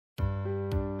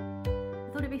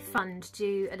it'd be fun to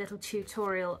do a little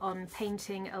tutorial on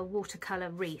painting a watercolour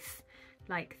wreath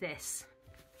like this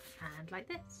and like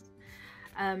this.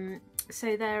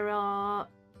 So there are,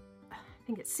 I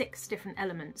think it's 6 different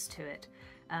elements to it.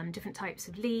 Different types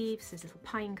of leaves, there's little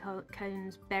pine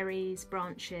cones, berries,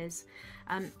 branches,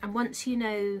 and once you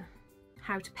know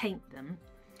how to paint them,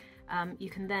 you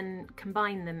can then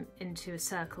combine them into a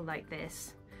circle like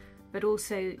this, but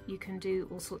also you can do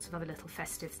all sorts of other little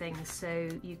festive things. So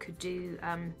you could do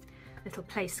little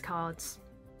place cards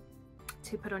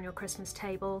to put on your Christmas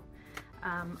table,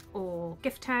 or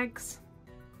gift tags,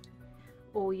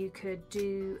 or you could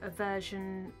do a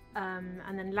version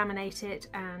and then laminate it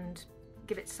and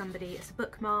give it to somebody as a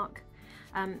bookmark,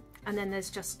 and then there's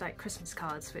just like Christmas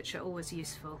cards, which are always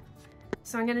useful.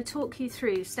 So I'm going to talk you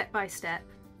through step by step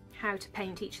how to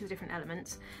paint each of the different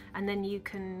elements, and then you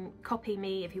can copy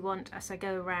me if you want as I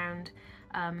go around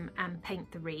and paint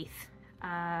the wreath.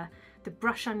 The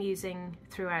brush I'm using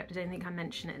throughout, I don't think I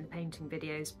mentioned it in the painting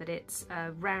videos, but it's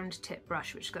a round tip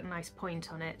brush which has got a nice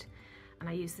point on it, and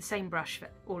I use the same brush for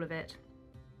all of it.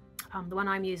 The one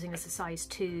I'm using is a size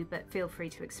 2, but feel free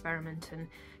to experiment and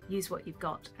use what you've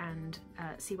got and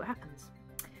see what happens.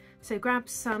 So grab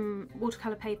some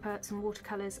watercolour paper, some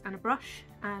watercolours and a brush,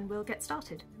 and we'll get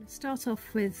started. I'm going to start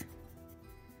off with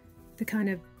the kind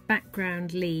of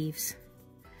background leaves.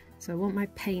 So I want my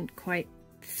paint quite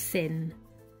thin.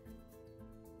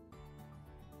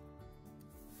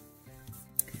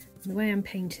 The way I'm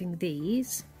painting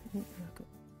these, oh, I've got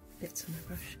bits on my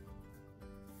brush.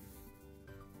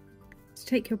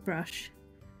 Take your brush,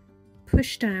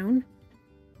 push down,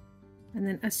 and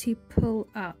then as you pull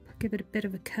up, give it a bit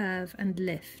of a curve and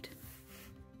lift.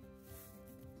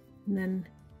 And then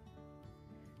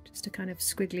just a kind of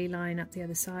squiggly line up the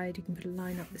other side. You can put a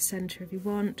line up the centre if you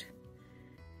want.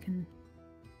 You can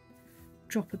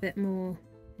drop a bit more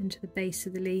into the base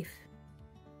of the leaf,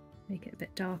 make it a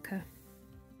bit darker.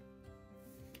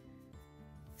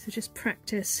 So just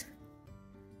practice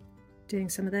doing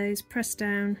some of those. Press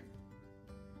down,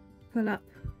 pull up,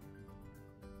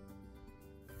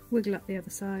 wiggle up the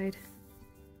other side.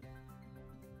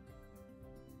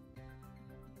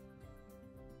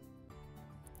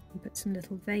 And put some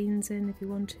little veins in if you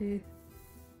want to.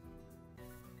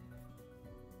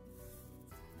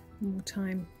 One more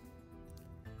time.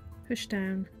 Push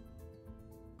down,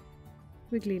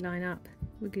 wiggly line up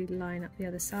the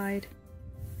other side.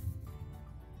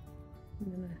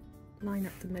 And then a line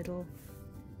up the middle.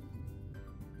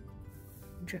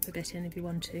 Drip a bit in if you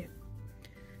want to.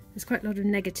 There's quite a lot of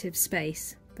negative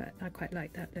space, but I quite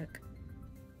like that look.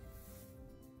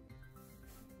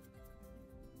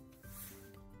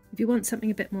 If you want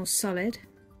something a bit more solid,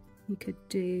 you could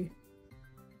do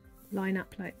line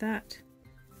up like that,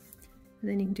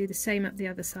 and then you can do the same up the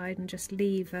other side and just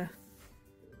leave a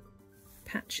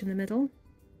patch in the middle.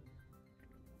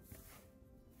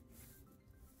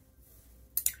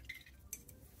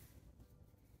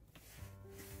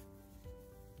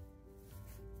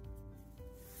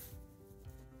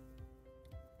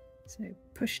 So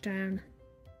push down,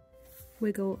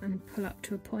 wiggle and pull up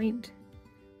to a point,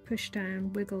 push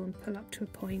down, wiggle and pull up to a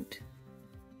point,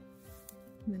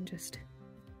 and then just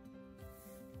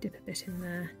dip a bit in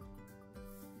there.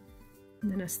 And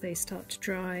then as they start to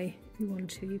dry, if you want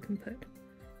to, you can put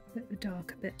a bit of a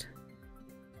darker bit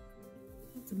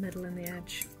at the middle and the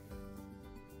edge.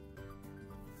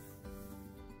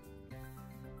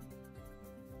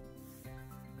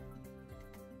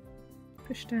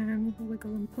 Push down,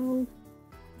 wiggle and pull.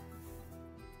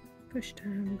 Push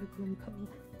down, wiggle and pull.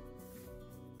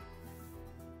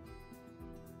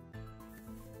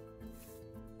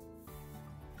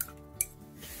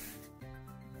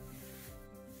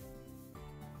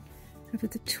 So for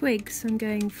the twigs, I'm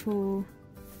going for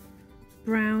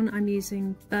brown. I'm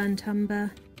using burnt umber,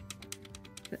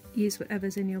 but use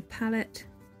whatever's in your palette.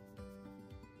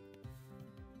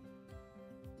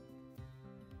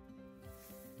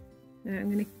 I'm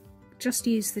going to just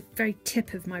use the very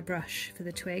tip of my brush for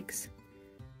the twigs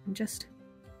and just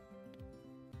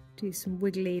do some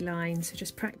wiggly lines. So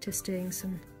just practice doing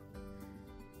some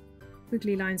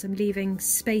wiggly lines. I'm leaving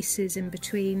spaces in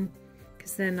between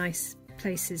because they're nice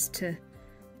places to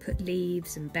put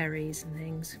leaves and berries and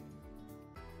things.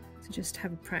 So just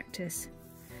have a practice.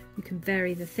 You can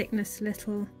vary the thickness a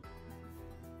little.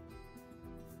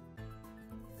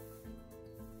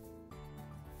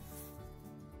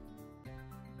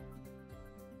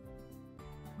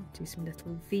 Do some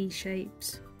little V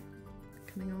shapes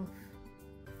coming off.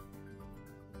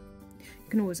 You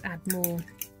can always add more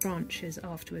branches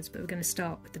afterwards, but we're going to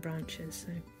start with the branches.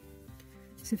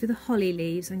 So for the holly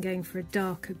leaves, I'm going for a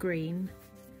darker green.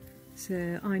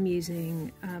 So I'm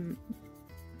using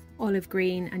olive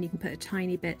green, and you can put a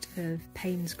tiny bit of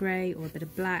Payne's grey or a bit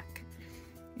of black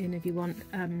in if you want.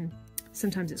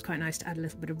 Sometimes it's quite nice to add a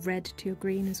little bit of red to your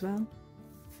green as well.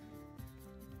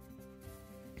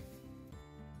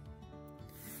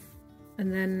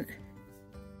 And then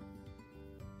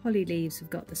holly leaves have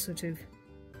got the sort of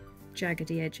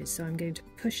jaggedy edges, so I'm going to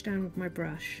push down with my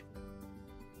brush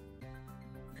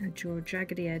and draw a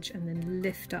jaggedy edge and then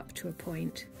lift up to a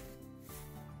point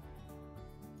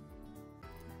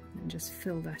and just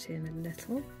fill that in a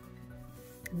little.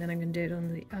 And then I'm going to do it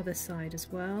on the other side as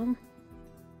well.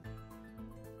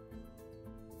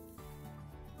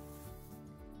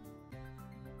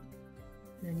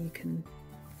 And then you can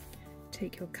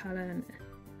take your colour and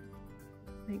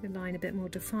make the line a bit more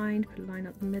defined, put a line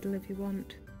up the middle if you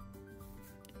want.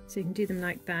 So you can do them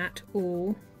like that, or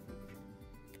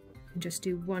you can just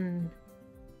do one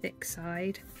thick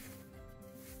side.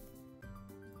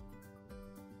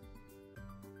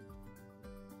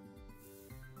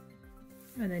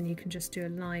 And then you can just do a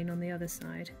line on the other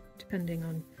side, depending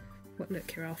on what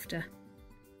look you're after.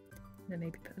 And then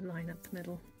maybe put a line up the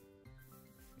middle.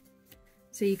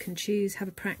 So you can choose, have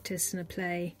a practice and a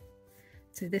play.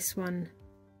 So this one,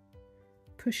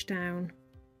 push down,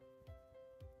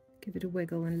 give it a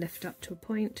wiggle and lift up to a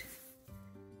point.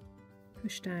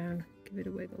 Push down, give it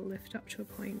a wiggle, lift up to a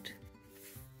point.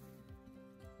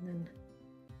 And then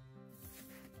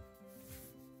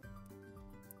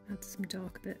add some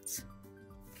dark bits.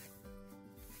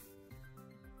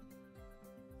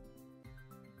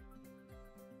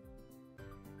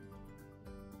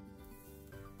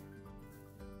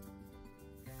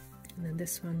 And then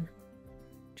this one,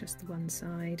 just the one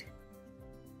side.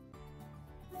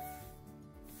 A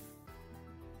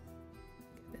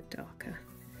bit darker.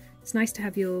 It's nice to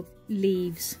have your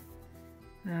leaves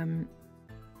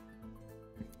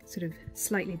sort of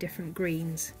slightly different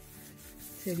greens.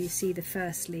 So if you see the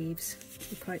first leaves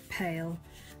are quite pale,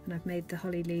 and I've made the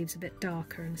holly leaves a bit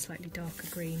darker and a slightly darker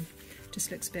green. Just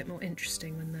looks a bit more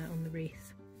interesting when they're on the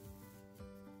wreath.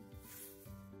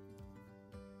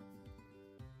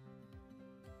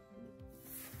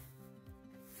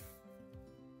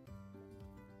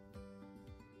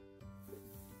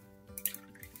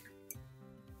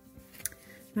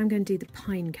 I'm going to do the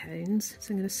pine cones,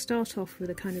 so I'm going to start off with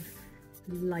a kind of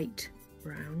light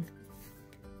brown.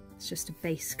 It's just a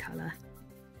base colour.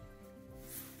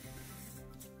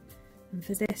 And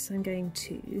for this I'm going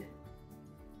to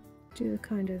do a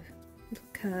kind of little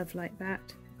curve like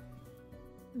that,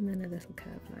 and then a little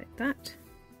curve like that.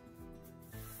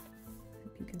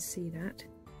 Hope you can see that.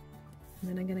 And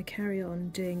then I'm going to carry on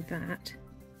doing that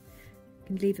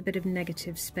and leave a bit of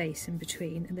negative space in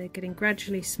between, and they're getting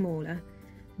gradually smaller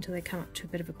until they come up to a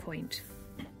bit of a point.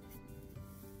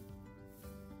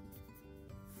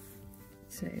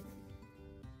 So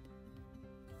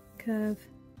curve,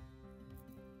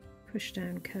 push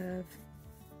down, curve,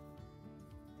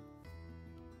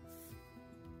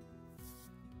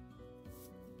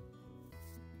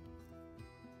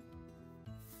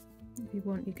 if you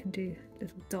want you can do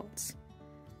little dots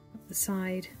up the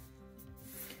side,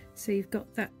 so you've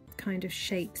got that kind of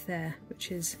shape there,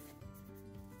 which is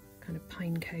kind of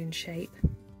pine cone shape.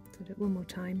 So do it one more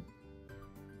time.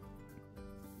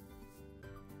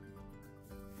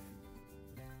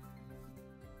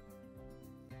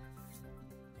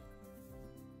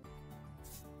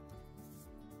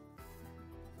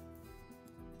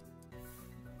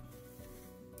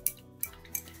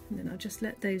 And then I'll just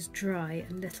let those dry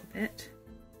a little bit.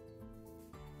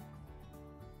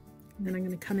 And then I'm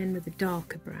going to come in with a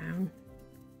darker brown.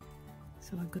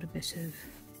 So I've got a bit of,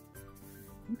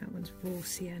 that one's raw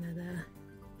sienna there.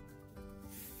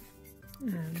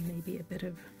 Maybe a bit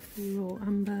of raw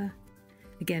umber.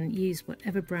 Again, use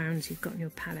whatever browns you've got in your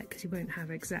palette, because you won't have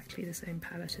exactly the same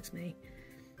palette as me.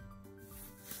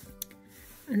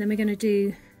 And then we're going to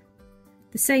do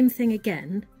the same thing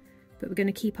again, but we're going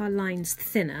to keep our lines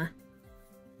thinner,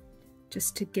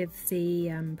 just to give the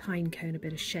pine cone a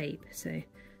bit of shape. So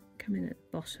come in at the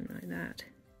bottom like that.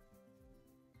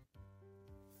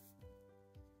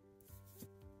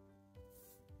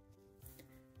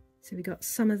 So we got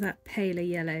some of that paler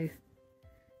yellow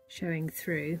showing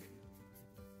through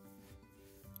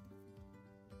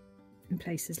in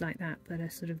places like that, but a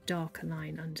sort of darker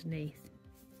line underneath.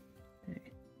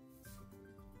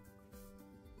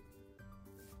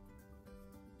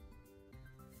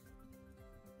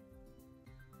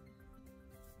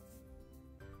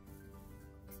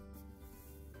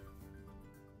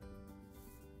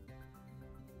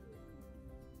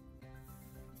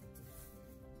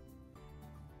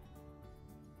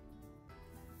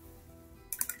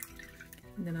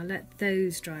 And then I'll let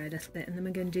those dry a little bit, and then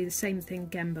we're going to do the same thing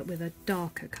again but with a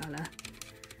darker colour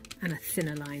and a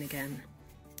thinner line again.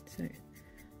 So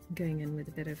I'm going in with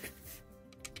a bit of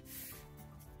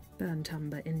burnt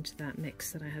umber into that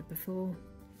mix that I had before.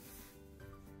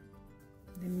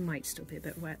 They might still be a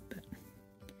bit wet, but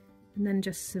and then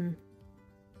just some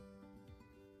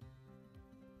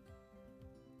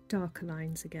darker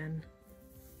lines again.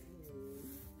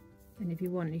 And if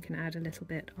you want, you can add a little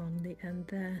bit on the end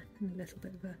there, and a little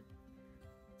bit of a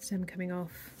stem coming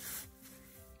off.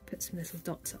 Put some little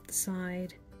dots up the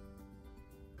side.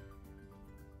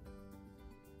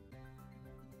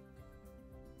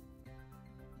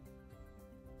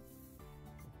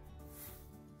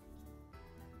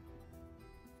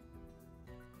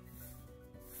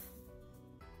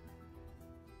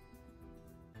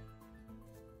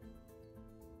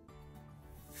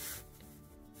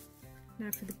 Now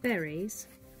for the berries,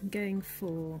 I'm going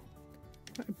for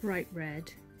quite a bright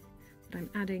red, but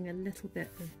I'm adding a little bit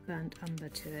of burnt umber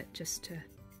to it just to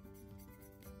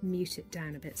mute it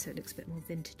down a bit so it looks a bit more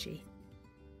vintagey.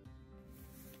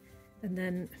 And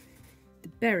then the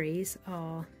berries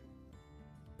are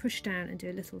pushed down and do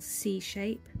a little C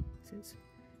shape, so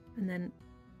and then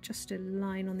just a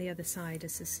line on the other side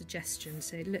as a suggestion,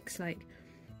 so it looks like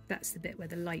that's the bit where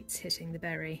the light's hitting the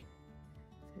berry.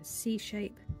 So C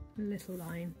shape, a little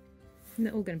line, and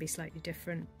they're all going to be slightly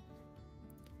different.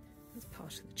 That's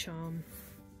part of the charm.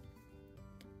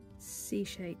 C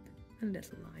shape, a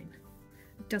little line.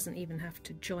 It doesn't even have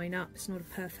to join up, it's not a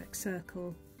perfect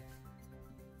circle.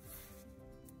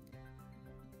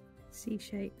 C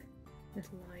shape,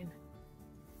 little line.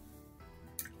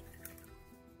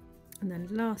 And then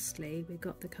lastly we've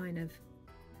got the kind of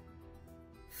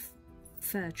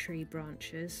fir tree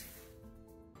branches.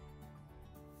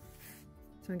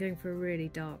 So I'm going for a really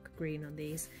dark green on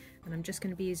these, and I'm just going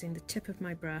to be using the tip of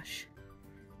my brush,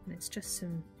 and it's just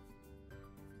some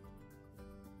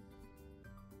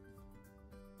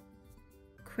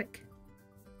quick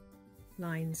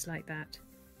lines like that.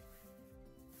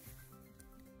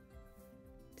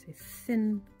 So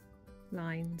thin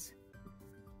lines.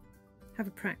 Have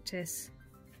a practice.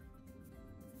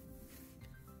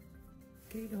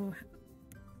 Get your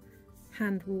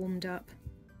hand warmed up.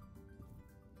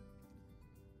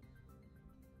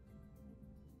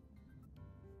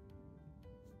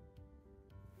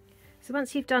 So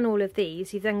once you've done all of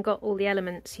these, you've then got all the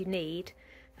elements you need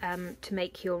to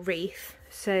make your wreath.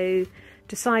 So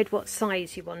decide what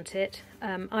size you want it.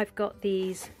 I've got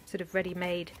these sort of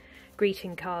ready-made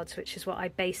greeting cards, which is what I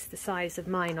base the size of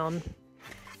mine on.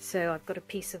 So I've got a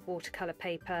piece of watercolour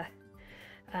paper,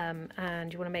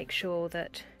 and you want to make sure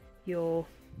that your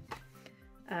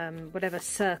whatever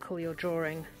circle you're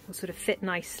drawing will sort of fit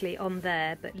nicely on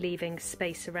there, but leaving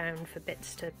space around for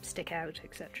bits to stick out,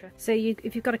 etc. So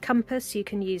if you've got a compass, you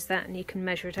can use that and you can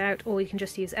measure it out, or you can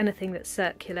just use anything that's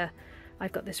circular.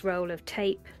 I've got this roll of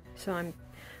tape, so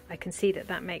I can see that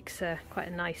that makes quite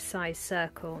a nice size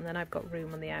circle, and then I've got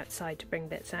room on the outside to bring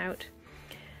bits out.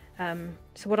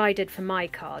 So what I did for my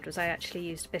card was I actually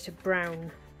used a bit of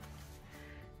brown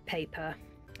paper,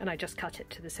 and I just cut it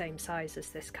to the same size as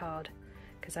this card,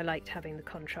 because I liked having the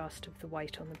contrast of the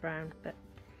white on the brown, but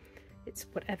it's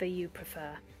whatever you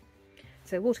prefer.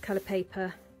 So watercolour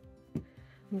paper,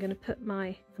 I'm going to put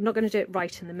I'm not going to do it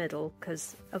right in the middle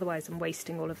because otherwise I'm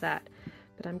wasting all of that,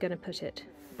 but I'm going to put it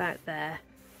about there,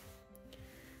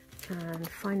 and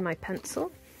find my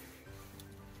pencil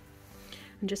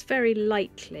and just very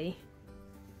lightly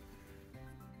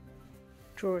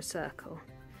draw a circle.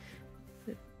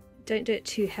 Don't do it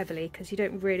too heavily because you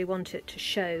don't really want it to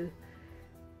show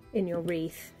in your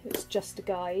wreath. It's just a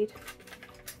guide.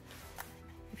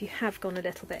 If you have gone a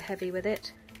little bit heavy with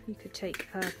it, you could take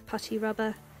a putty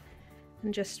rubber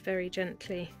and just very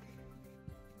gently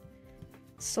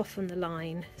soften the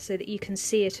line so that you can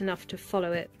see it enough to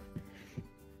follow it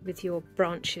with your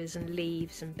branches and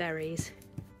leaves and berries,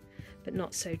 but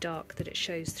not so dark that it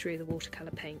shows through the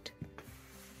watercolour paint.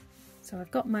 So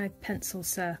I've got my pencil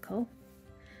circle,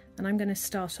 and I'm going to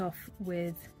start off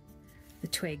with the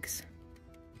twigs.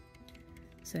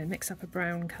 So mix up a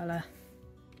brown colour,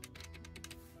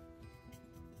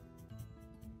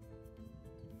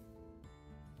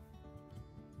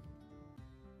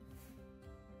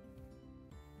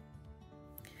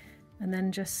 and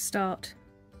then just start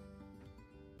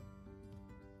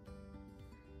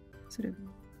sort of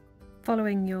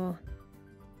following your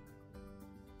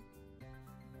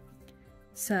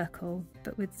circle,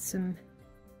 but with some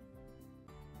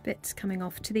bits coming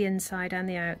off to the inside and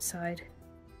the outside.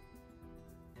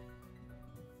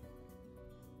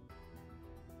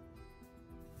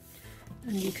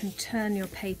 And you can turn your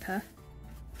paper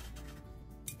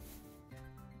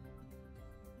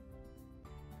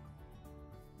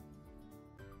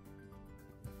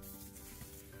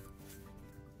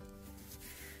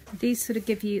these sort of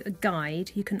give you a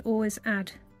guide. You can always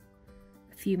add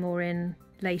a few more in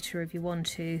later if you want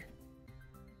to.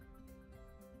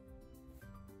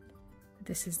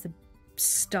 This is the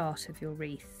start of your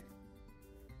wreath.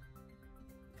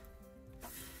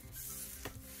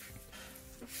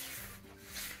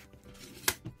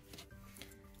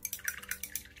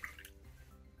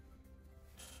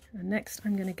 And next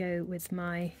I'm going to go with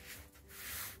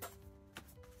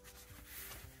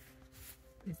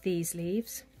these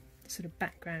leaves, sort of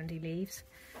backgroundy leaves.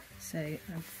 So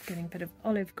I'm getting a bit of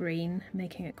olive green,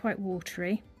 making it quite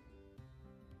watery.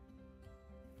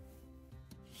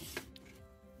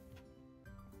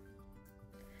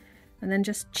 And then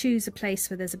just choose a place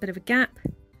where there's a bit of a gap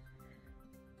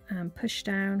and push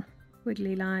down,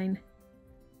 wiggly line,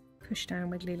 push down,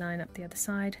 wiggly line up the other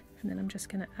side. And then I'm just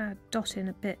going to dot in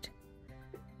a bit.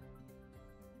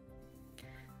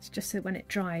 It's just so when it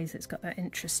dries it's got that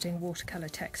interesting watercolour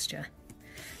texture.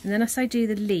 And then as I do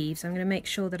the leaves, I'm going to make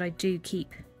sure that I do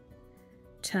keep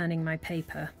turning my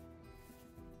paper,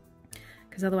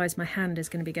 because otherwise my hand is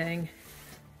going to be going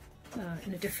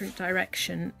in a different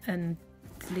direction and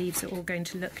the leaves are all going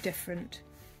to look different.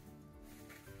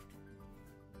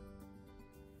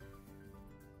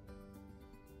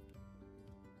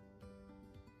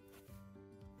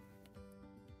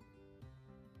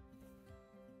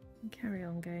 And carry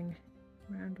on going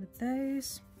around with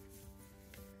those.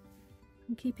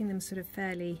 I'm keeping them sort of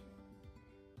fairly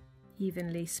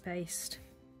evenly spaced.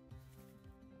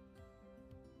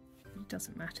 It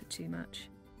doesn't matter too much.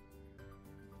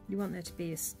 You want there to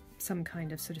be some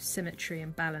kind of sort of symmetry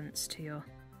and balance to your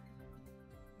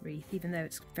wreath, even though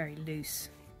it's very loose.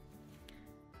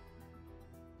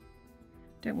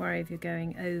 Don't worry if you're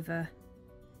going over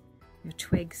your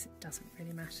twigs, it doesn't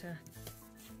really matter.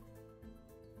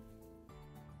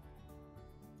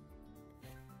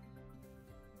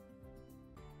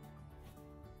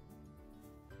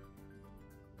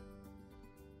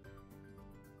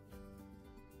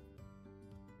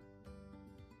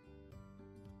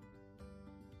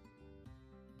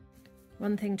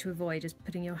 One thing to avoid is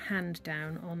putting your hand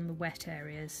down on the wet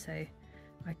areas, so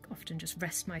I often just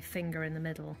rest my finger in the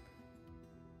middle.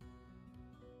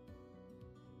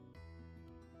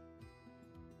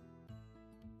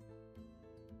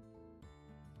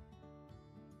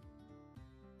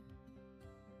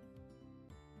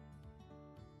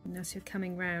 And as you're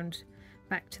coming round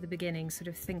back to the beginning, sort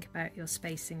of think about your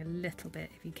spacing a little bit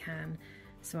if you can.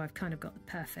 So I've kind of got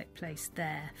the perfect place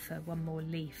there for one more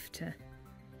leaf to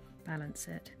balance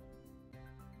it.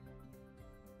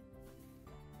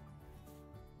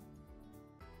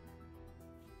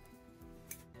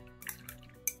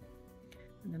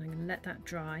 And then I'm going to let that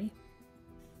dry.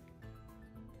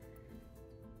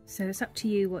 So it's up to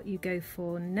you what you go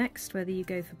for next, whether you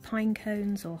go for pine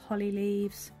cones or holly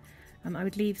leaves. I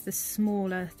would leave the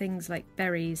smaller things like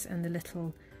berries and the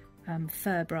little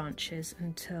fir branches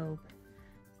until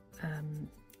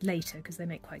later, because they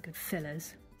make quite good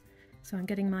fillers. So I'm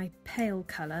getting my pale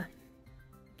colour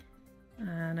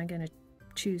and I'm going to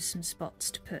choose some spots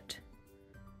to put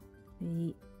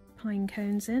the pine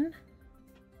cones in.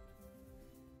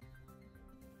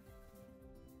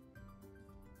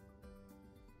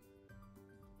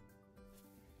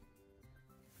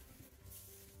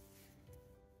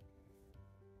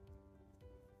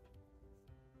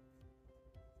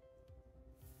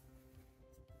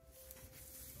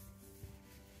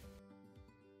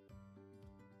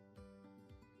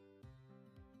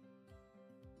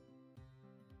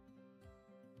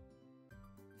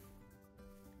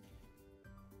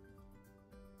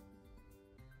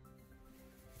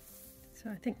 So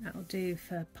I think that'll do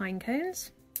for pine cones,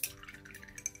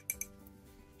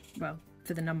 well,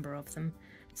 for the number of them.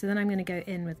 So then I'm going to go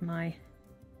in with my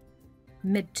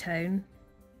mid-tone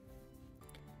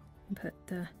and put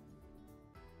the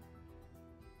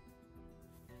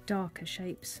darker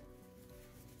shapes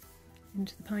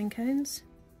into the pine cones.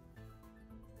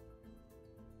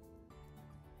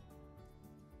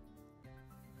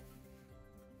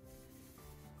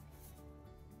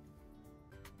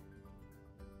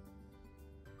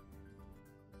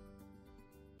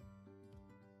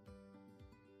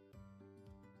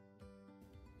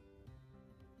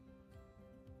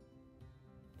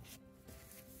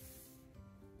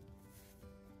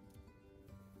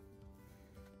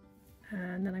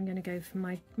 And then I'm going to go for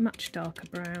my much darker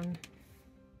brown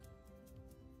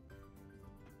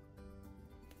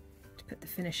to put the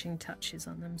finishing touches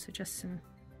on them. So just some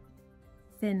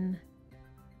thin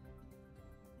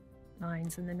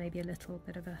lines and then maybe a little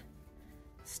bit of a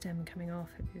stem coming off,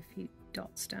 maybe a few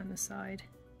dots down the side.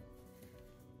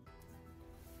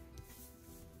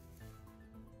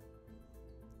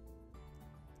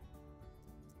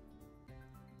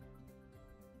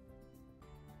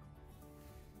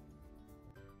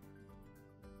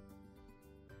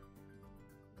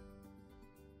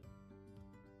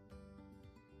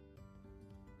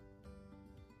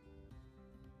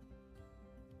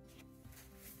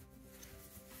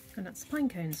 And that's the pine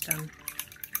cones done.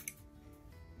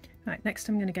 Right, next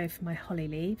I'm going to go for my holly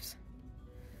leaves,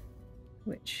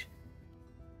 which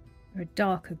are a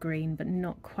darker green but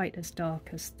not quite as dark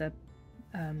as the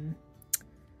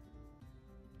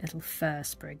little fir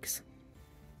sprigs.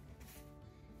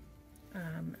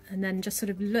 And then just sort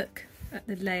of look at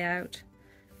the layout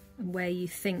and where you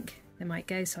think they might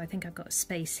go. So I think I've got a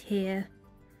space here,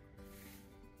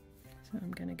 so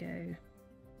I'm going to go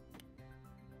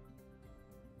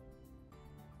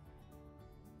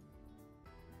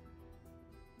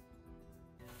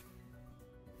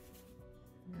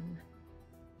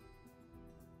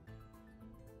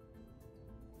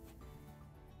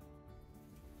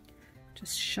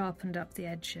just sharpened up the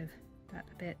edge of that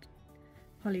a bit.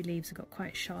 Holly leaves have got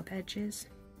quite sharp edges.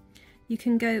 You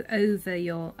can go over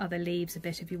your other leaves a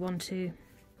bit if you want to.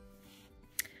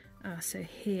 So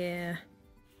here,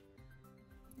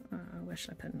 where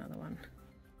should I put another one?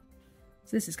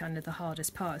 So this is kind of the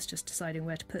hardest part, is just deciding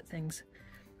where to put things.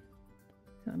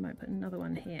 So I might put another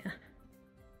one here.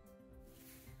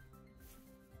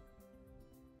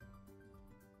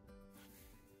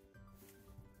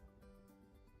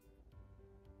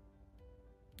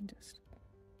 Just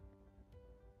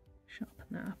sharpen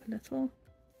that up a little.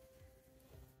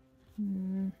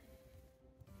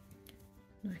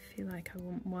 I feel like I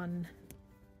want one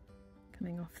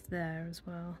coming off there as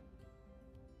well.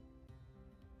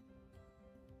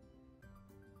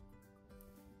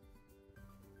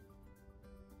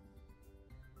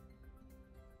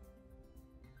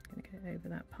 I'm going to go over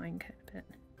that pine cone a bit.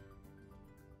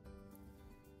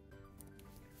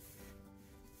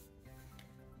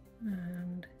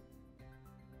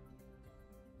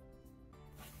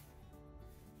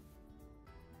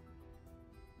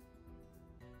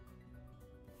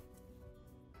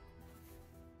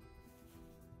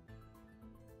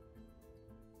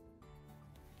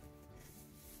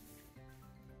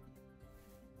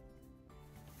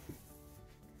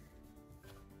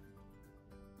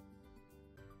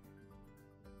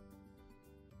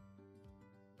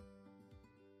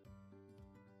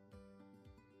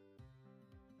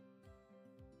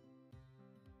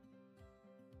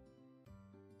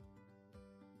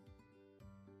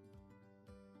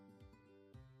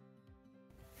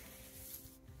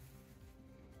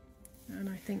 And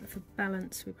I think for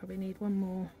balance we probably need one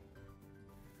more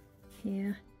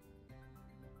here.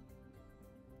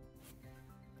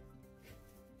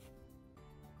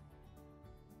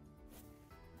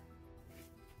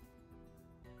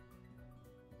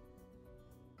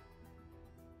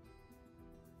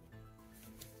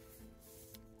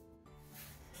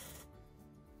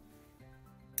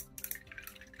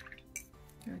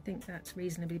 I think that's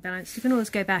reasonably balanced. You can always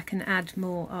go back and add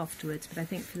more afterwards, but I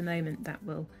think for the moment that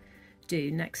will do.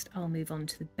 Next I'll move on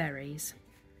to the berries.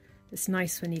 It's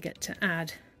nice when you get to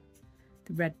add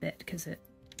the red bit because it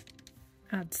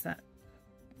adds that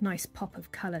nice pop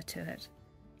of colour to it.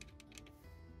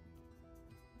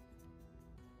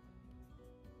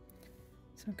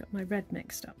 So I've got my red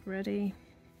mixed up ready,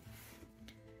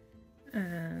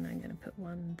 and I'm going to put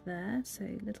one there, so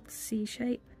little C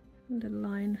shape, a little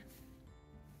line,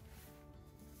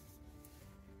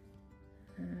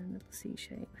 and little C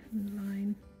shape and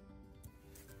line.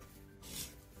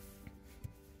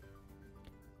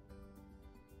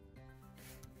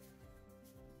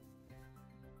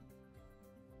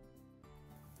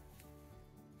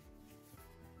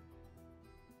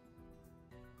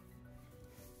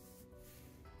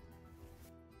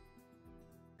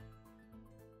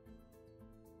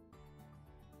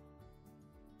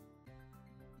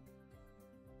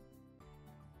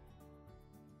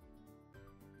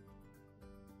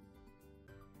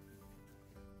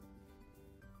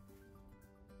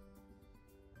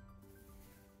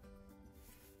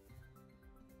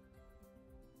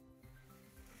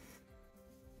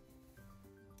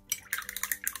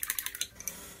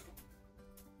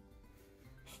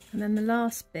 And then the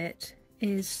last bit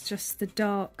is just the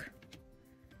dark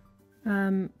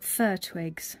fir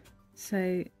twigs.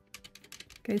 So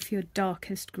go for your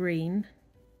darkest green.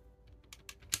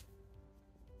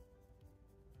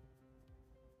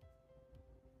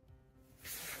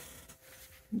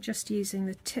 And just using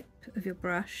the tip of your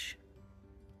brush,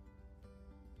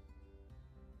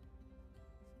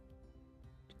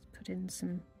 just put in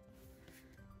some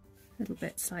little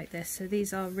bits like this. So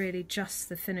these are really just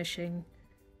the finishing.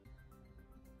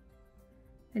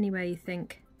 Anywhere you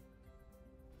think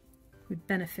would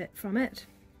benefit from it.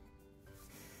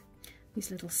 These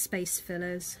little space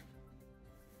fillers.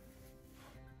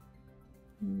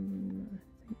 I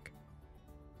think.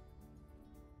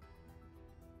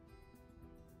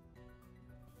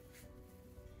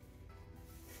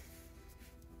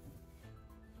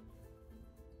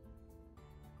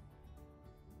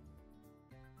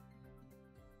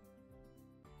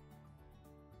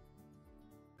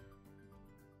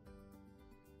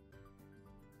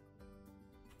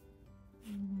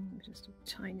 just a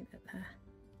tiny bit there.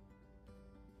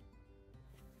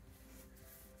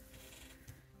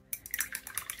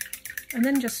 And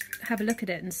then just have a look at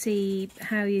it and see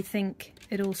how you think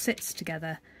it all sits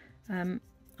together.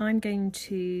 I'm going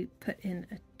to put in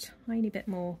a tiny bit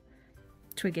more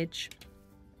twiggage,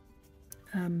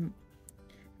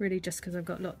 really just because I've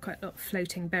got quite a lot of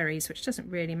floating berries, which doesn't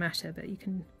really matter, but you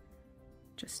can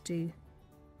just do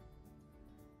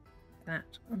that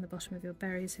on the bottom of your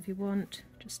berries if you want,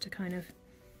 just to kind of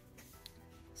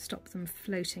stop them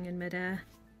floating in midair.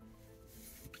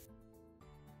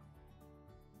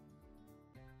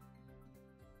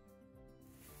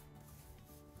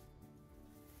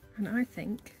 And I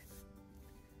think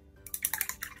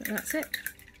that that's it.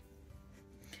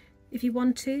 If you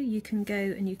want to, you can go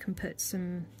and you can put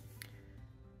some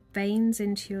veins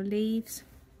into your leaves,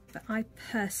 but I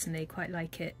personally quite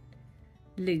like it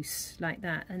loose like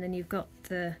that, and then you've got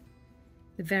the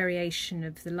variation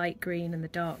of the light green and the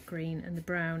dark green and the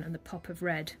brown and the pop of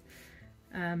red.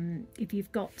 If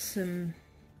you've got some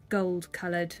gold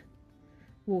coloured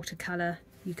watercolour,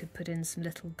 you could put in some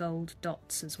little gold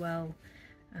dots as well.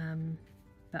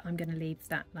 But I'm going to leave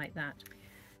that like that.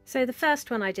 So the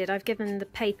first one I did, I've given the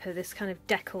paper this kind of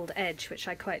deckled edge, which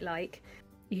I quite like.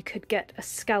 You could get a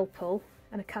scalpel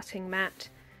and a cutting mat,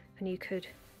 and you could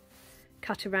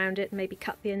cut around it and maybe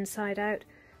cut the inside out.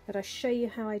 But I'll show you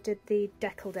how I did the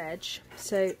deckled edge.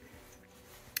 So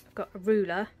I've got a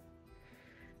ruler,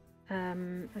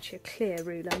 actually a clear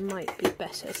ruler might be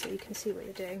better so you can see what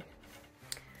you're doing.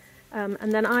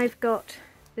 And then I've got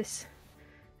this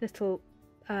little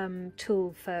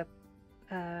tool for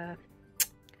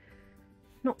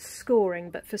not scoring,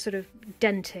 but for sort of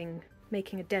denting,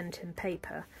 making a dent in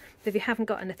paper. But if you haven't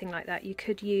got anything like that, you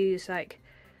could use like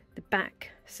the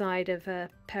back side of a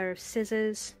pair of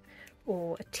scissors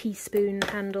or a teaspoon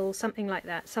handle, something like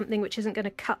that, something which isn't going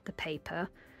to cut the paper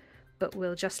but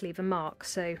will just leave a mark.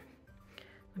 So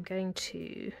I'm going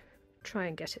to try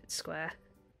and get it square.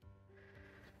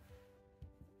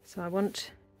 So I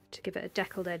want to give it a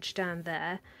deckled edge down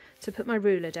there. So put my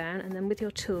ruler down, and then with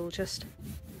your tool just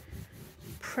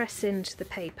press into the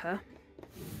paper,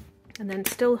 and then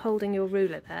still holding your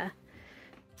ruler there,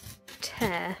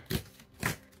 tear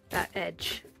that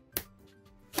edge,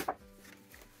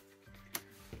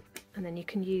 and then you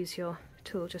can use your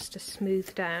tool just to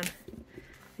smooth down,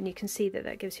 and you can see that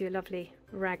that gives you a lovely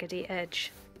raggedy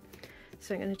edge.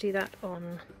 So I'm going to do that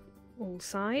on all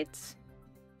sides.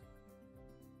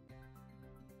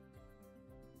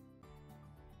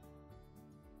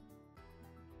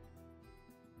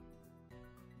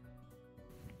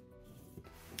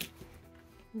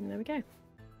 And there we go.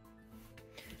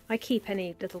 I keep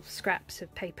any little scraps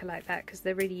of paper like that because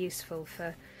they're really useful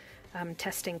for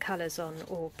testing colours on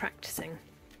or practicing.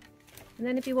 And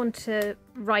then if you want to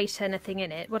write anything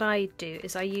in it, what I do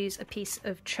is I use a piece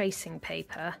of tracing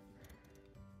paper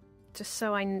just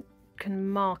so I can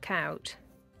mark out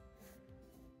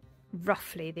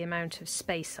roughly the amount of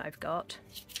space I've got.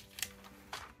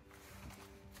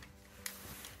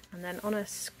 And then on a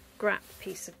scrap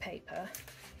piece of paper,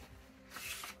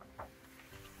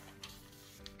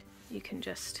 you can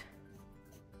just,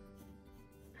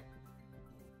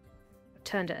 I've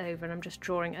turned it over and I'm just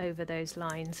drawing over those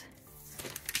lines.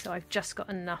 So I've just got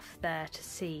enough there to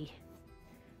see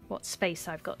what space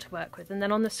I've got to work with. And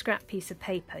then on the scrap piece of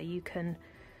paper, you can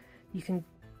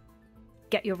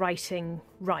get your writing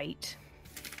right.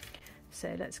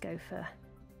 So let's go for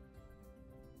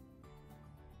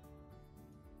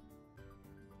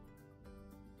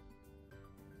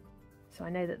so I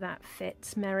know that that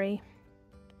fits Merry.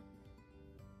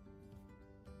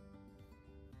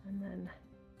 And then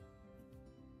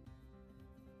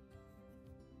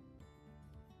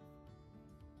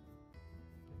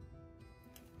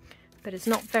but it's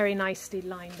not very nicely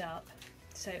lined up,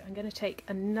 so I'm going to take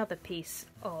another piece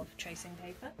of tracing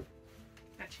paper.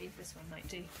 Actually, this one might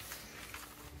do.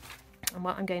 And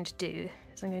what I'm going to do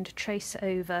is I'm going to trace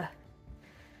over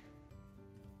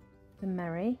the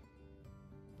Merry.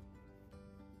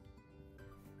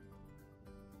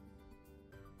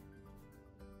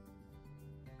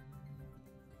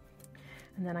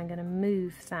 And then I'm going to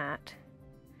move that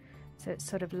so it's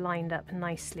sort of lined up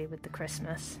nicely with the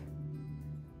Christmas.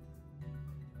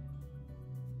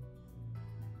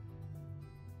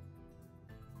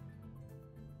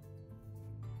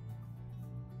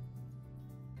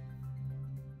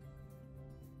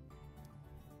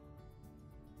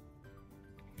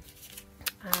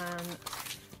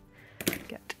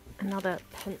 Get another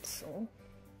pencil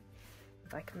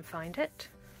if I can find it.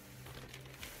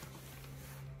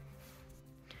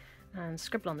 And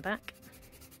scribble on the back.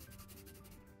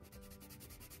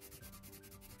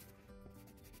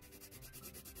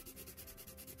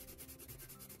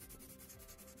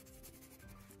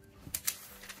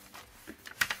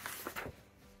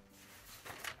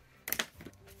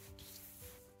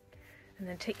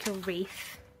 then take your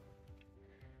wreath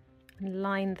and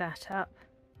line that up.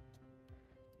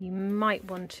 You might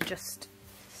want to just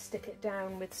stick it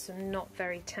down with some not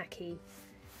very tacky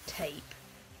tape,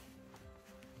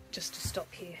 just to stop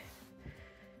you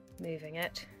moving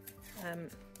it.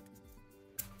 And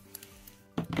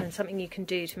something you can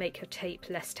do to make your tape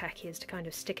less tacky is to kind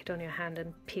of stick it on your hand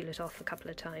and peel it off a couple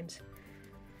of times.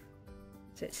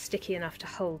 So it's sticky enough to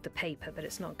hold the paper, but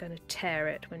it's not going to tear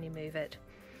it when you move it.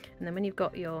 And then when you've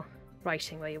got your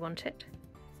writing where you want it,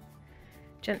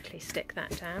 gently stick that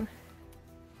down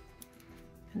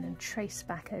and then trace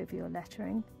back over your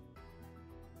lettering.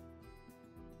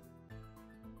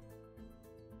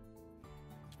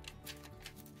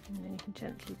 And then you can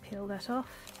gently peel that off.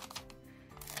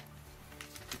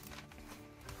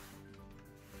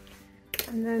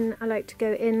 And then I like to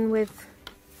go in with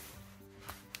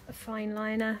a fine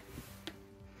liner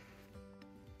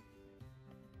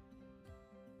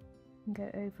and go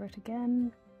over it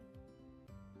again.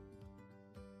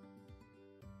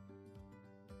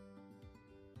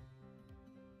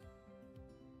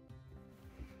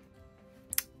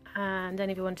 And then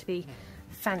if you want to be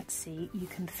fancy, you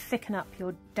can thicken up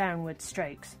your downward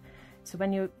strokes. So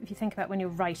if you think about when you're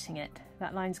writing it,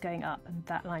 that line's going up and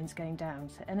that line's going down.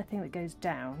 So anything that goes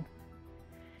down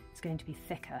is going to be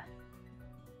thicker.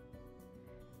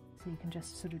 So you can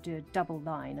just sort of do a double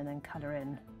line and then colour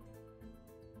in.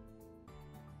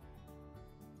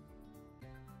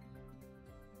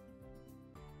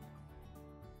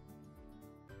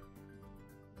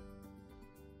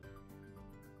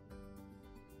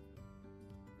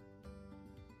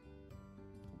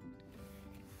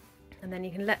 And then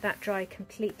you can let that dry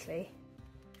completely,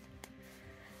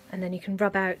 and then you can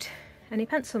rub out any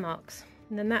pencil marks,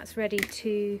 and then that's ready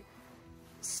to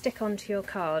stick onto your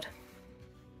card.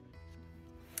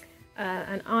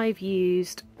 And I've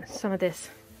used some of this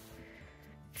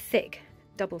thick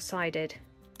double-sided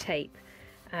tape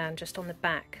and just on the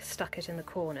back stuck it in the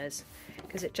corners,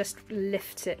 because it just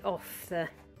lifts it off the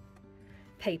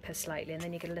paper slightly, and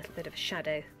then you get a little bit of a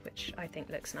shadow, which I think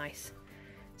looks nice.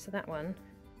 So that one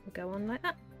will go on like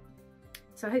that.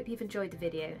 So I hope you've enjoyed the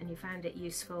video and you found it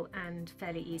useful and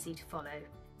fairly easy to follow.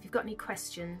 If you've got any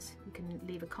questions, you can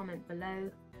leave a comment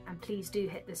below, and please do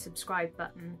hit the subscribe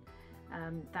button.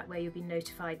 That way you'll be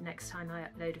notified next time I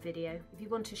upload a video. If you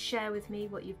want to share with me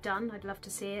what you've done, I'd love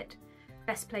to see it.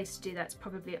 Best place to do that's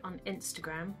probably on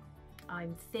Instagram.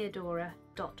 I'm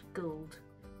theodora.gould,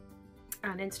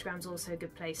 and Instagram's also a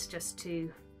good place just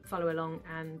to follow along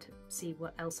and see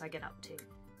what else I get up to.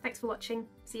 Thanks for watching.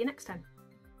 See you next time.